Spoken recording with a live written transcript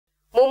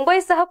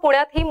मुंबईसह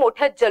पुण्यातही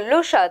मोठ्या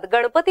जल्लोषात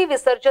गणपती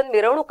विसर्जन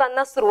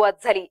मिरवणुकांना सुरुवात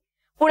झाली।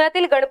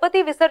 पुण्यातील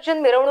गणपती विसर्जन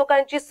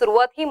मिरवणुकांची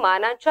सुरुवात ही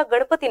मानांच्या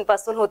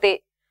गणपतींपासून होते।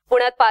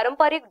 पुण्यात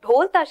पारंपरिक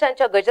ढोल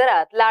ताशांच्या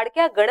गजरात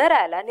लाडक्या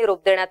गणरायाला निरोप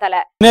देण्यात आला।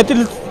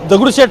 पुण्यातील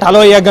दगडूशेठ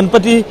हलवाई या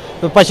गणपती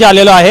पाशी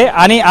आलेलो आहे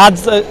आणि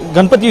आज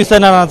गणपती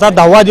विसर्जनाचा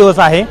 10वा दिवस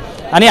आहे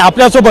आणि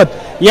आपल्या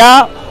सोबत या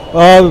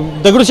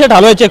दगडूशेठ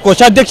हलवाईचे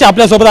कोषाध्यक्ष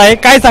आपल्या सोबत आहे।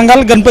 काय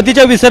सांगाल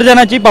गणपतीच्या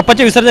विसर्जनाची,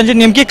 बाप्पाच्या विसर्जनाची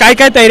नेमकी काय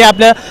काय तयारी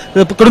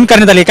आपल्याकडून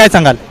करण्यात आली, काय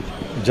सांगाल?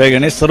 जय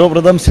गणेश।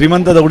 सर्वप्रथम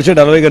श्रीमंत दगडूशेठ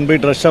हलवाई गणपती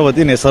ट्रस्टच्या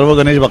वतीने सर्व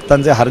गणेश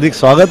भक्तांचे हार्दिक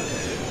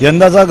स्वागत।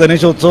 यंदाचा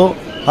गणेशोत्सव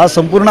हा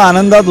संपूर्ण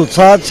आनंदात,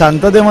 उत्साहात,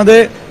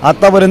 शांततेमध्ये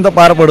आतापर्यंत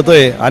पार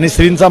पडतोय आणि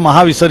श्रींचा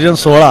महाविसर्जन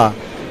सोहळा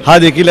हा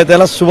देखील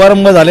त्याला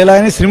शुभारंभ झालेला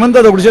आहे आणि श्रीमंत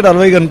दगडूशेठ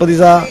हलवाई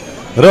गणपतीचा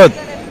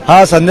रथ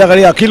हा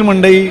संध्याकाळी अखिल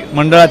मंडई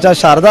मंडळाच्या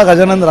शारदा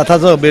गजानन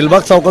रथाचं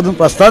बेलबाग चौकातून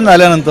प्रस्थान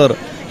झाल्यानंतर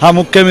हा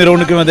मुख्य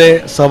मिरवणुकीमध्ये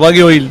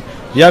सहभागी होईल।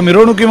 या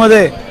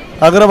मिरवणुकीमध्ये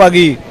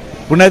अग्रभागी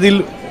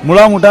पुण्यातील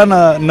मुळामुठा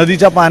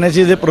नदीच्या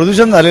पाण्याचे जे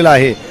प्रदूषण झालेलं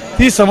आहे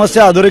ती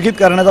समस्या अधोरेखित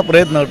करण्याचा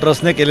प्रयत्न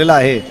ट्रस्टने केलेला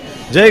आहे।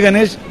 जय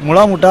गणेश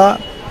मुळामुठा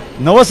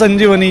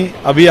नवसंजीवनी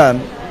अभियान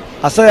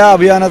असं या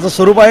अभियानाचं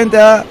स्वरूप आहे।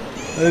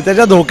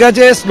 त्याच्या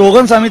धोक्याचे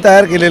स्लोगन्स आम्ही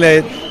तयार केलेले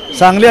आहेत।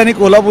 सांगली आणि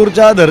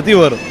कोल्हापूरच्या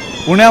धर्तीवर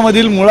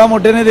पुण्यामधील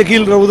मुळामुठेने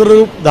देखील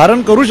रौद्ररूप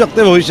धारण करू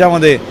शकते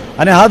भविष्यामध्ये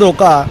आणि हा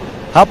धोका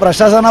हा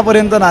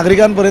प्रशासनापर्यंत,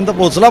 नागरिकांपर्यंत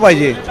पोहोचला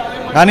पाहिजे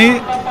आणि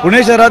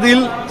पुणे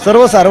शहरातील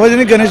सर्व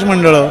सार्वजनिक गणेश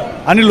मंडळं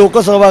आणि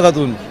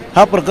लोकसहभागातून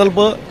हा प्रकल्प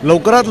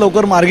लवकरात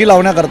लवकर मार्गी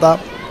लावण्याकरता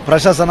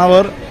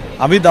प्रशासनावर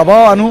आम्ही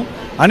दबाव आणू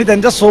आणि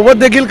त्यांच्या सोबत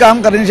देखील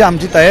काम करण्याची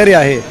आमची तयारी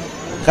आहे।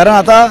 कारण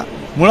आता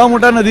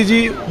मुळामुठा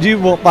नदीची जी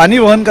पाणी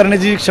वहन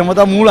करण्याची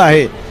क्षमता मूळ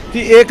आहे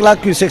ती 1 लाख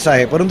क्युसेक्स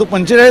आहे, परंतु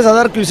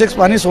 45,000 क्युसेक्स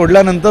पाणी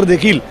सोडल्यानंतर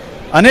देखील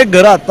अनेक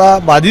घरं आता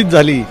बाधित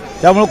झाली।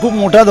 त्यामुळे खूप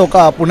मोठा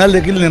धोका पुण्याला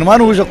देखील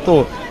निर्माण होऊ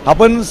शकतो।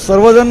 आपण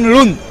सर्वजण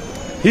मिळून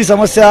ही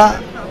समस्या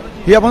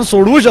आपण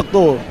सोडवू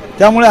शकतो।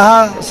 त्यामुळे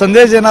हा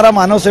संदेश देणारा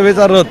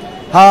मानवसेवेचा रथ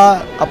हा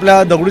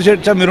आपल्या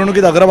दगडूशेठच्या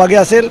मिरवणुकीत अग्रभागी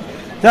असेल।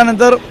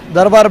 त्यानंतर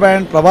दरबार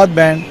बँड, प्रभात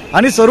बँड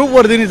आणि स्वरूप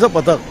वर्धिनीचं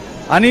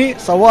पथक आणि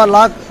 1.25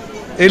 लाख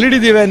LED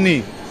दिव्यांनी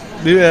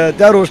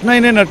त्या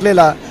रोषणाईने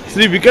नटलेला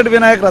श्री विकट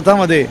विनायक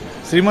रथामध्ये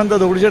श्रीमंत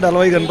दगडूशेठ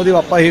हलवाई गणपती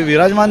बाप्पा हे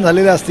विराजमान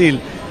झालेले असतील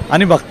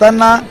आणि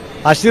भक्तांना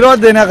आशीर्वाद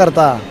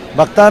देण्याकरता,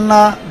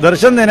 भक्तांना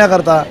दर्शन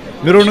देण्याकरता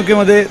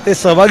मिरवणुकीमध्ये ते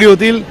सहभागी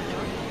होतील।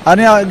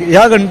 आणि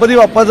ह्या गणपती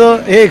बाप्पाचं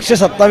हे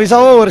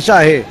 127वं वर्ष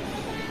आहे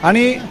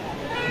आणि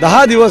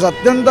 10 दिवस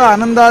अत्यंत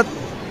आनंदात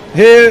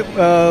हे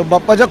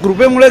बाप्पाच्या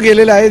कृपेमुळे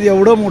गेलेले आहेत।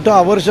 एवढं मोठं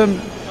आवर्षण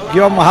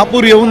किंवा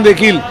महापूर येऊन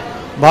देखील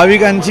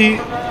भाविकांची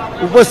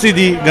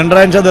उपस्थिती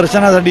गणरायांच्या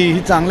दर्शनासाठी ही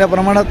चांगल्या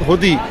प्रमाणात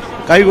होती।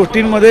 काही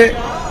गोष्टींमध्ये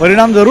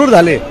परिणाम जरूर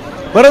झाले,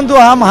 परंतु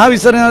हा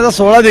महाविसर्जनाचा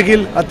सोहळा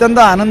देखील अत्यंत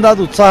आनंदात,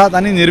 उत्साहात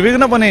आणि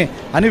निर्विघ्नपणे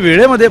आणि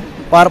वेळेमध्ये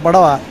पार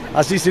पडावा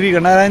अशी श्री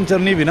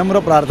गणरायांचरणी विनम्र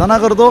प्रार्थना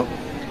करतो।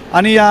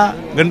 आणि या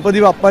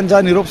गणपती बाप्पांच्या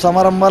निरोप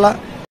समारंभाला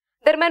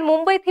दरम्यान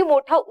मुंबईतही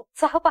मोठा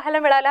उत्साह पाहायला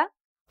मिळाला।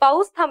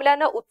 पाऊस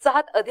थांबल्यानं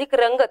उत्साहात अधिक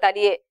रंगत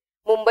आलीये।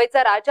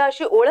 मुंबईचा राजा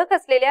अशी ओळख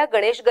असलेल्या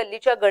गणेश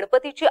गल्लीच्या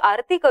गणपतीची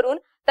आरती करून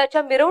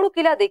त्याच्या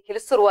मिरवणुकीला देखील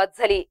सुरुवात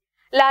झाली।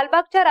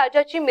 लालबागच्या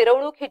राजाची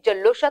मिरवणूक ही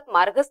जल्लोषात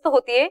मार्गस्थ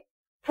होतीये।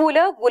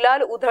 फुलं,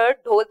 गुलाल उधळत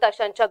ढोल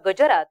ताशांच्या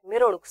गजरात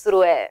मिरवणूक सुरू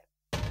आहे।